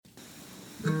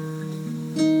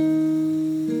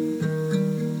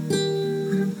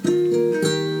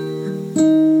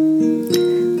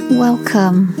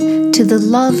Welcome to the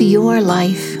Love Your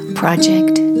Life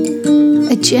project,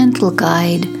 a gentle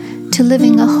guide to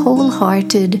living a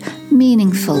wholehearted,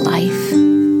 meaningful life.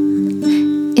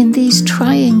 In these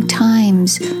trying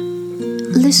times,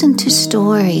 listen to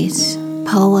stories,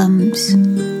 poems,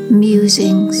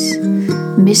 musings,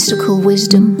 mystical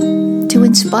wisdom to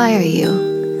inspire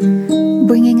you,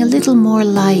 bringing a little more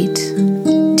light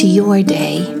to your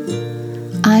day.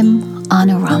 I'm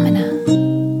Anna Ramana.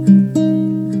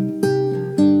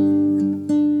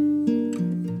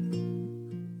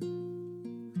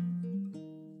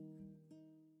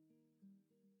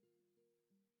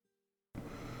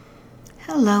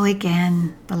 Hello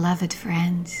again, beloved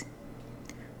friends.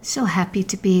 So happy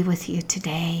to be with you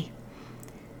today.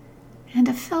 And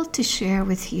I felt to share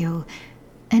with you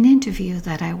an interview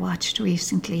that I watched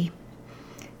recently.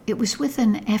 It was with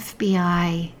an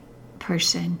FBI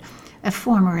person, a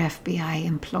former FBI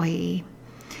employee.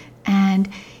 And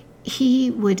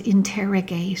he would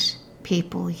interrogate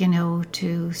people,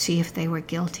 to see if they were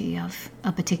guilty of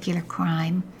a particular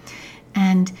crime.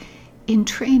 And in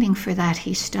training for that,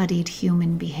 he studied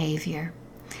human behavior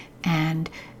and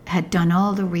had done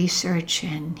all the research,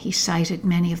 and he cited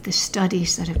many of the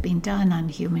studies that have been done on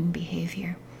human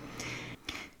behavior.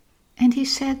 And he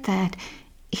said that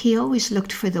he always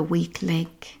looked for the weak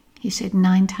link. He said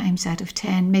 9 times out of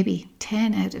 10, maybe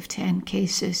 10 out of 10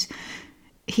 cases,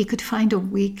 he could find a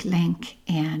weak link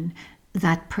in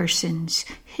that person's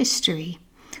history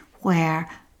where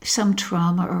some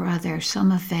trauma or other,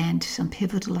 some event, some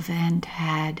pivotal event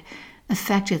had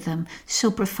affected them so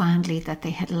profoundly that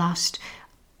they had lost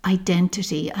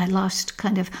identity. I lost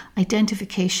kind of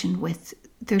identification with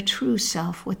their true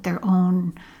self, with their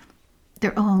own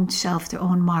self, their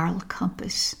own moral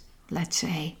compass, let's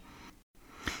say.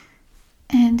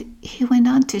 And he went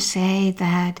on to say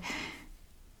that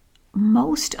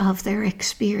most of their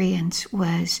experience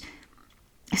was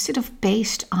sort of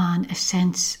based on a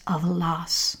sense of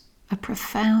loss, a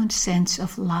profound sense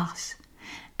of loss.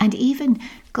 And even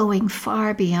going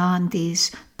far beyond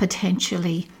these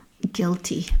potentially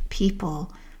guilty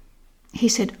people, he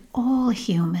said all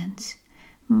humans,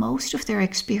 most of their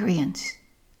experience,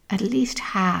 at least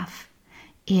half,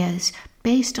 is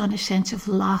based on a sense of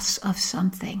loss of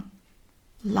something.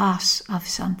 Loss of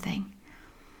something.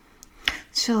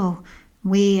 So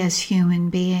we as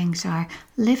human beings are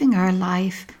living our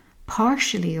life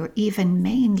partially or even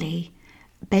mainly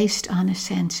based on a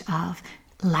sense of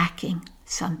lacking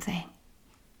something.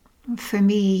 For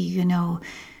me,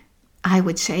 I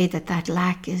would say that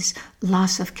lack is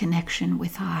loss of connection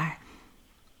with our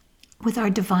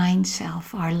divine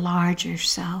self, our larger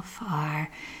self,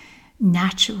 our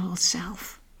natural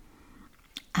self.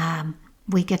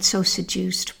 We get so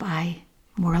seduced by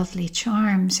worldly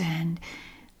charms and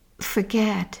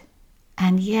forget,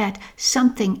 and yet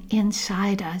something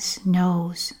inside us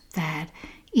knows that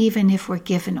even if we're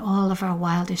given all of our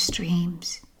wildest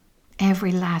dreams,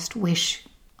 every last wish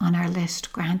on our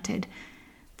list granted,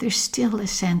 there's still a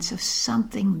sense of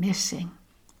something missing,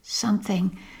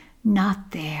 something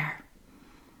not there.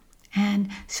 And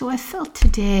so I felt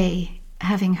today,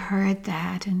 having heard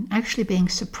that and actually being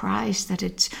surprised that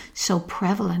it's so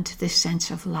prevalent, this sense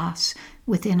of loss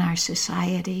within our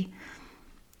society,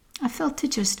 I felt to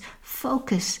just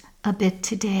focus a bit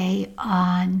today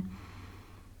on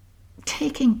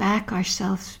taking back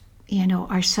ourselves,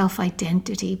 our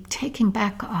self-identity, taking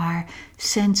back our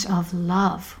sense of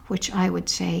love, which I would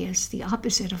say is the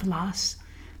opposite of loss,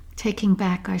 taking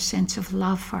back our sense of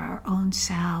love for our own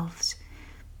selves,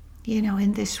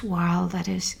 in this world that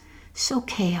is so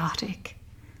chaotic,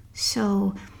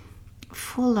 so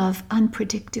full of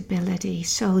unpredictability,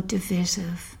 so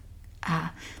divisive,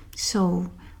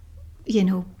 so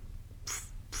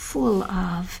full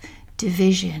of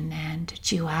division and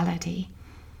duality.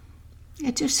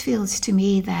 It just feels to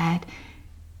me that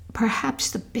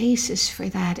perhaps the basis for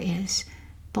that is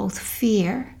both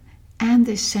fear and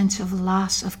this sense of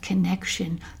loss of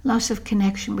connection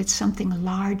with something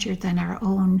larger than our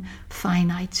own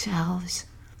finite selves.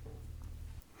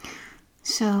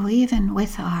 So even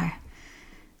with our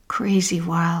crazy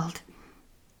world,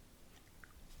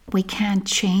 we can't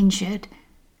change it,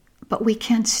 but we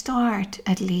can start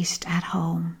at least at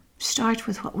home. Start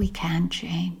with what we can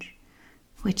change,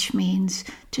 which means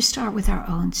to start with our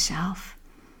own self.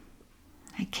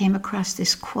 I came across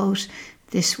this quote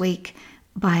this week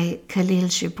by Khalil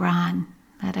Gibran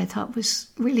that I thought was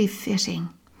really fitting.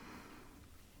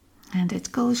 And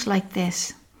it goes like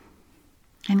this.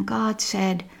 And God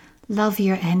said, "Love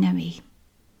your enemy."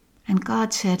 And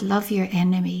God said, "Love your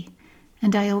enemy."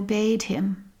 And I obeyed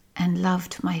him and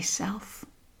loved myself.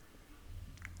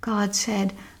 God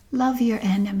said, Love your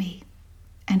enemy.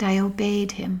 And I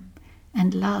obeyed him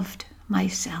and loved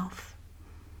myself.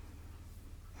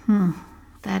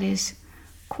 That is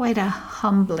quite a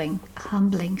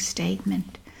humbling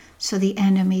statement. So the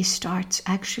enemy starts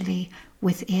actually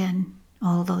within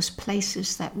all those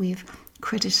places that we've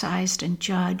criticized and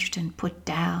judged and put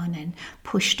down and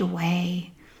pushed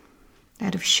away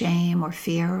out of shame or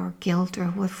fear or guilt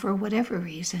or for whatever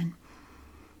reason.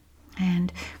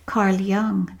 And Carl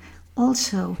Jung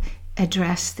also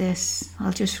addressed this.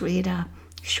 I'll just read a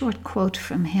short quote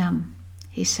from him.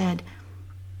 He said,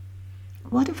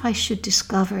 "What if I should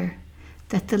discover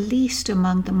that the least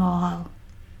among them all,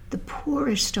 the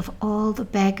poorest of all the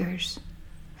beggars,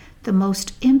 the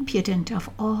most impudent of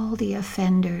all the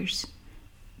offenders,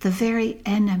 the very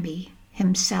enemy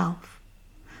himself,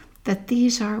 that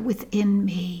these are within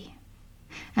me,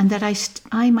 and that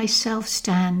I myself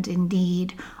stand in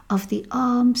need of the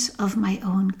alms of my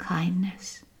own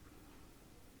kindness.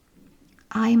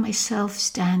 I myself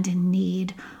stand in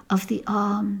need of the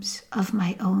alms of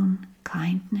my own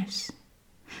kindness,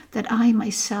 that I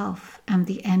myself am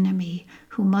the enemy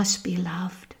who must be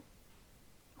loved.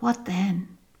 What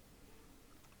then?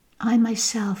 I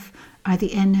myself are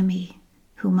the enemy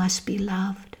who must be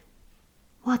loved.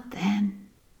 What then?"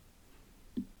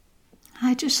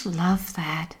 I just love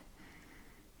that.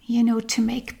 To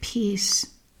make peace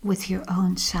with your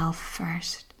own self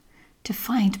first, to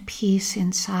find peace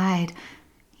inside.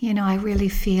 I really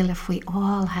feel if we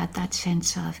all had that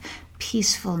sense of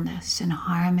peacefulness and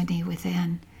harmony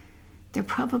within, there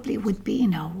probably would be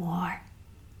no war.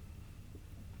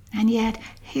 And yet,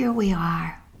 here we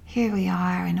are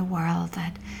in a world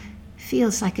that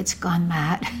feels like it's gone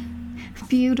mad,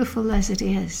 beautiful as it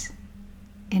is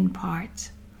in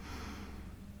parts.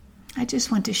 I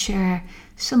just want to share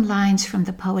some lines from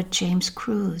the poet James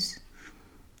Cruz,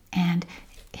 and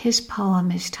his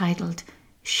poem is titled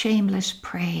Shameless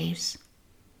Praise.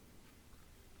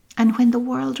 "And when the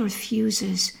world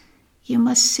refuses, you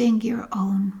must sing your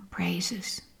own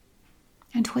praises.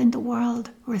 And when the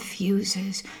world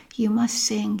refuses, you must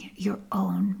sing your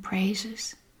own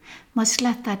praises. Must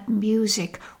let that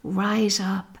music rise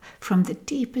up from the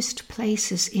deepest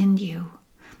places in you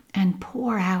and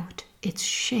pour out its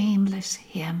shameless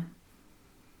hymn.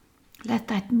 Let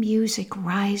that music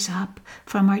rise up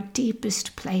from our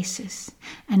deepest places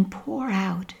and pour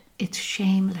out its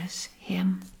shameless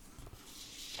hymn."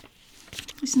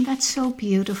 Isn't that so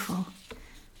beautiful?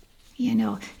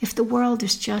 If the world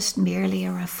is just merely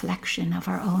a reflection of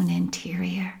our own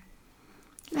interior,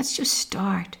 let's just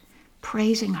start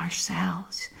praising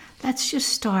ourselves. Let's just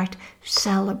start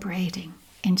celebrating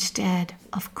instead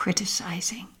of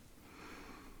criticizing.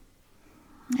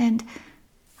 And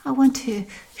I want to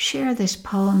share this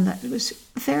poem that was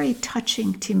very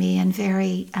touching to me and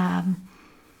very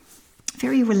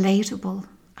relatable,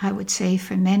 I would say,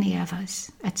 for many of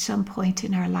us at some point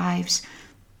in our lives.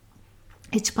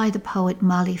 It's by the poet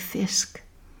Molly Fisk,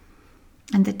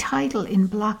 and the title in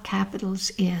block capitals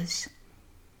is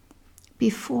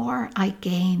 "Before I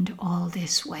Gained All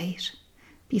This Weight."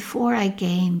 Before I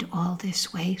gained all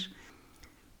this weight.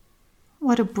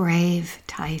 What a brave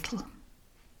title.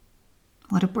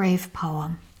 What a brave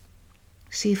poem.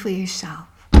 See for yourself.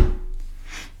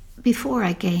 Before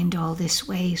I gained all this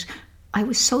weight, I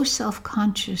was so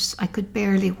self-conscious I could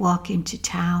barely walk into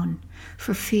town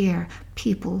for fear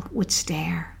people would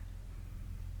stare.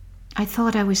 I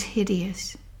thought I was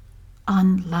hideous,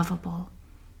 unlovable.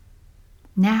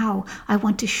 Now I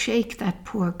want to shake that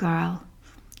poor girl,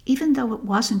 even though it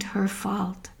wasn't her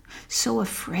fault, so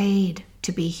afraid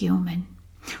to be human.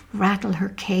 Rattle her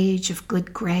cage of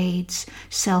good grades,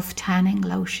 self-tanning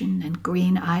lotion and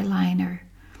green eyeliner,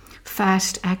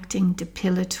 fast-acting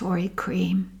depilatory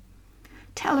cream.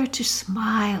 Tell her to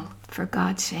smile, for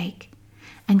God's sake,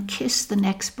 and kiss the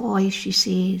next boy she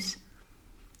sees.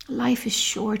 Life is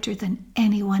shorter than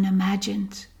anyone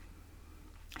imagines.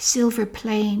 Silver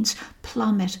planes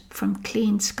plummet from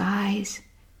clean skies.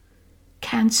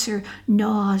 Cancer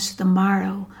gnaws the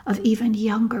marrow of even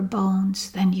younger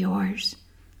bones than yours.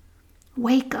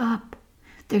 Wake up,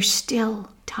 there's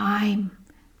still time.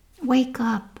 Wake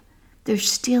up,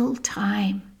 there's still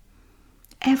time.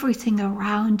 Everything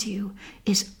around you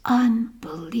is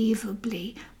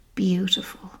unbelievably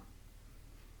beautiful.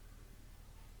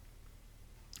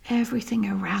 Everything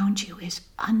around you is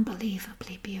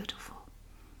unbelievably beautiful.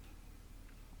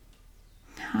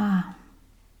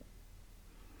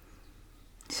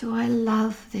 So I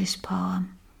love this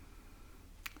poem.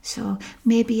 So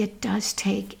maybe it does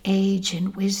take age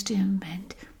and wisdom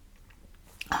and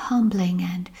humbling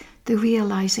and the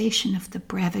realization of the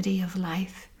brevity of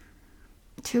life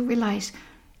to realize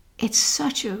it's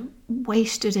such a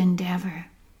wasted endeavor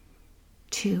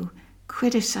to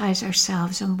criticize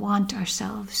ourselves and want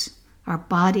ourselves, our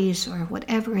bodies, or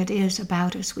whatever it is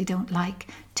about us we don't like,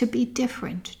 to be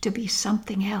different, to be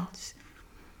something else.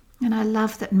 And I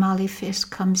love that Molly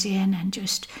Fisk comes in and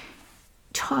just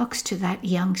talks to that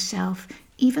young self,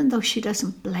 even though she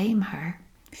doesn't blame her.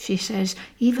 She says,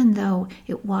 even though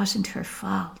it wasn't her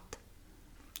fault,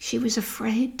 she was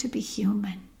afraid to be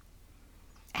human.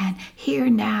 And here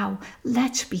now,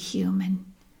 let's be human.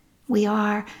 We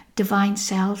are divine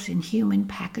selves in human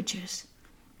packages.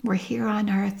 We're here on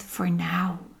earth for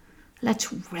now.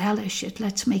 Let's relish it.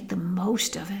 Let's make the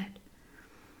most of it.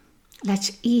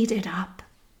 Let's eat it up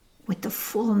with the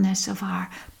fullness of our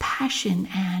passion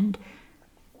and,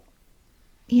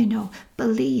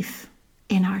 belief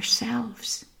in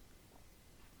ourselves.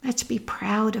 Let's be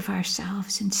proud of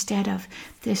ourselves instead of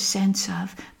this sense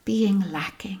of being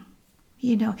lacking.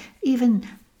 Even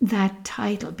that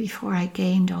title, Before I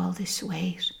Gained All This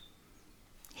Weight.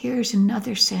 Here's an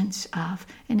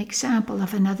example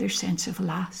of another sense of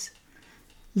loss.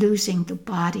 Losing the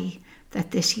body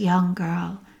that this young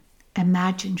girl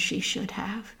imagined she should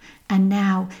have. And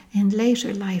now, in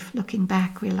later life, looking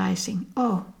back, realizing,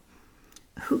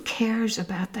 who cares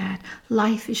about that?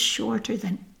 Life is shorter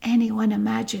than anyone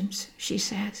imagines, she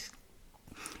says.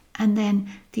 And then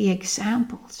the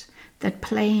examples that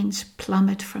planes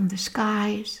plummet from the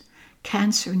skies,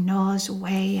 cancer gnaws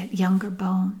away at younger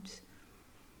bones.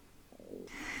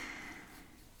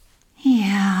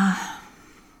 Yeah,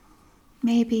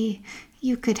 maybe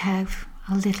you could have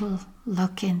a little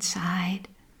look inside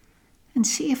and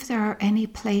see if there are any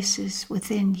places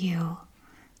within you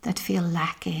that feel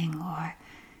lacking or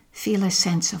feel a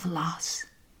sense of loss.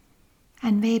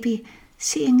 And maybe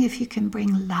seeing if you can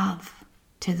bring love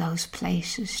to those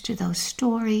places, to those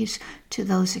stories, to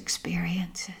those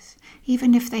experiences.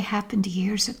 Even if they happened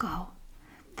years ago,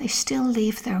 they still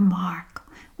leave their mark.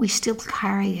 We still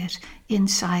carry it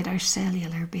inside our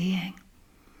cellular being.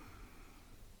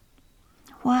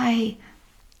 Why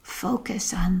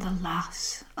focus on the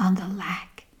loss, on the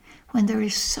lack, when there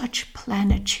is such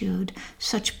plenitude,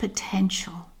 such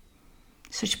potential,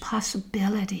 such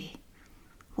possibility,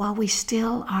 while we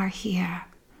still are here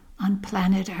on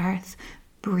planet Earth,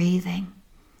 breathing?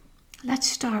 Let's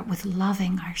start with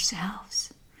loving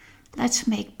ourselves. Let's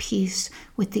make peace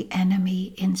with the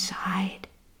enemy inside.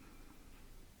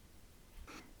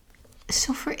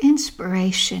 So for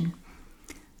inspiration,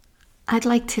 I'd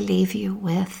like to leave you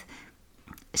with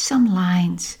some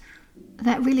lines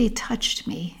that really touched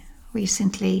me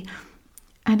recently.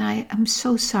 And I am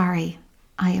so sorry.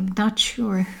 I am not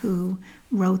sure who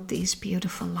wrote these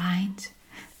beautiful lines,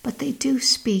 but they do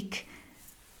speak,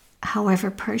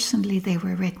 however personally they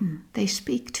were written, they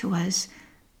speak to us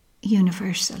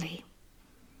universally.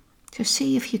 So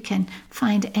see if you can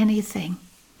find anything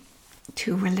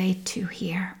to relate to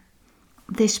here.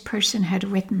 This person had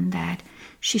written that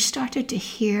she started to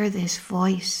hear this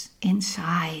voice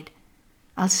inside.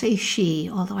 I'll say she,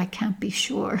 although I can't be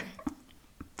sure.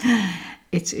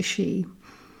 It's a she.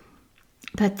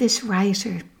 But this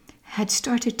writer had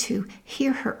started to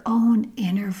hear her own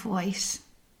inner voice.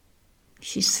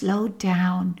 She slowed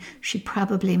down. She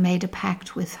probably made a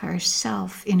pact with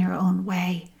herself in her own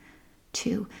way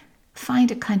to find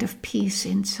a kind of peace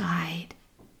inside,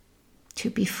 to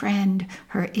befriend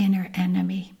her inner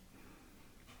enemy.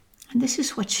 And this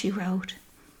is what she wrote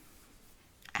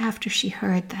after she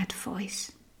heard that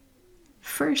voice.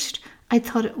 First, I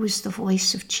thought it was the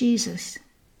voice of Jesus.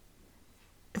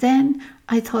 Then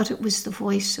I thought it was the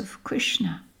voice of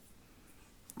Krishna.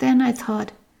 Then I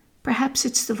thought, perhaps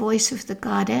it's the voice of the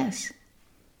goddess.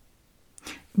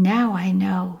 Now I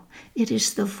know it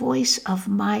is the voice of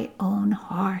my own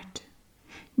heart.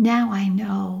 Now I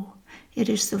know it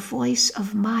is the voice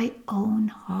of my own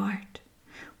heart,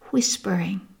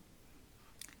 whispering,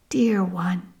 dear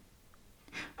one,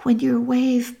 when your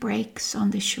wave breaks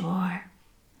on the shore,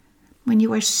 when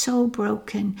you are so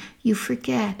broken you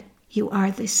forget you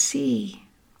are the sea,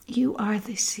 you are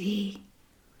the sea.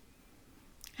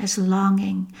 As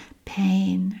longing,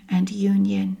 pain, and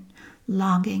union,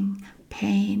 longing,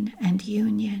 pain, and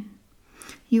union,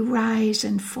 you rise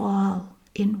and fall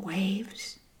in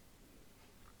waves.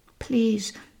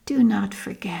 Please do not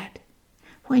forget,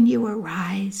 when you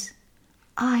arise,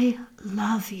 I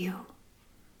love you.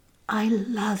 I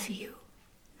love you.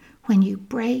 When you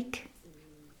break,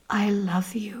 I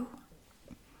love you.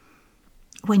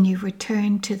 When you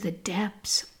return to the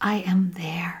depths, I am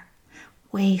there,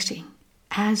 waiting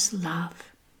as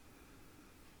love.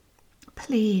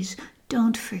 Please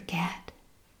don't forget,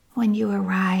 when you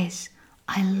arise,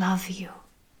 I love you.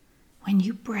 When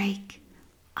you break,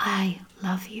 I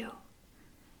love you.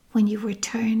 When you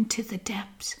return to the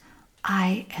depths,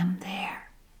 I am there,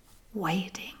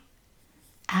 waiting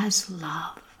as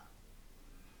love.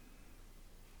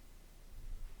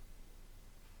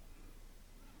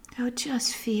 So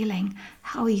just feeling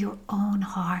how your own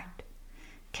heart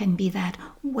can be that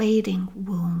waiting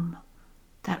womb,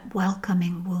 that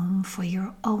welcoming womb for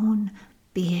your own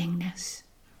beingness,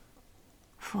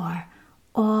 for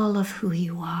all of who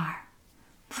you are,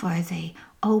 for the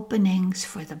openings,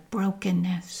 for the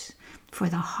brokenness, for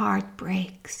the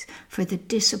heartbreaks, for the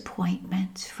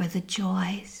disappointments, for the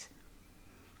joys.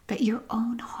 That your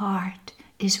own heart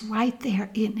is right there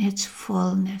in its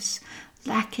fullness,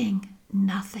 lacking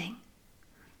nothing,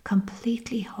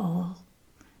 completely whole.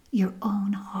 Your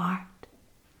own heart,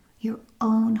 your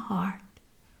own heart.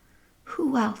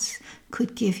 Who else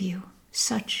could give you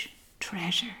such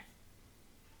treasure?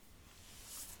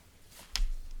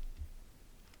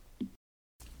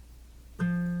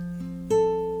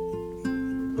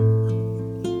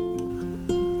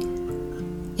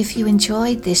 If you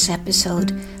enjoyed this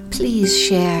episode, please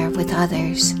share with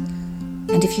others.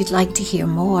 And if you'd like to hear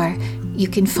more, you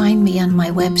can find me on my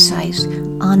website,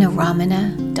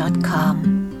 annaramana.com.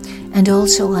 And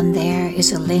also on there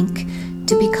is a link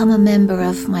to become a member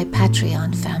of my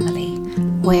Patreon family,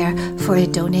 where for a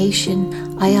donation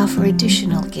I offer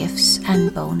additional gifts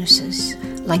and bonuses,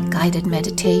 like guided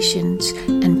meditations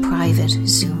and private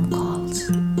Zoom calls.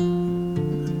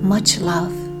 Much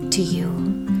love to you.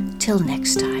 Till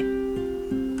next time.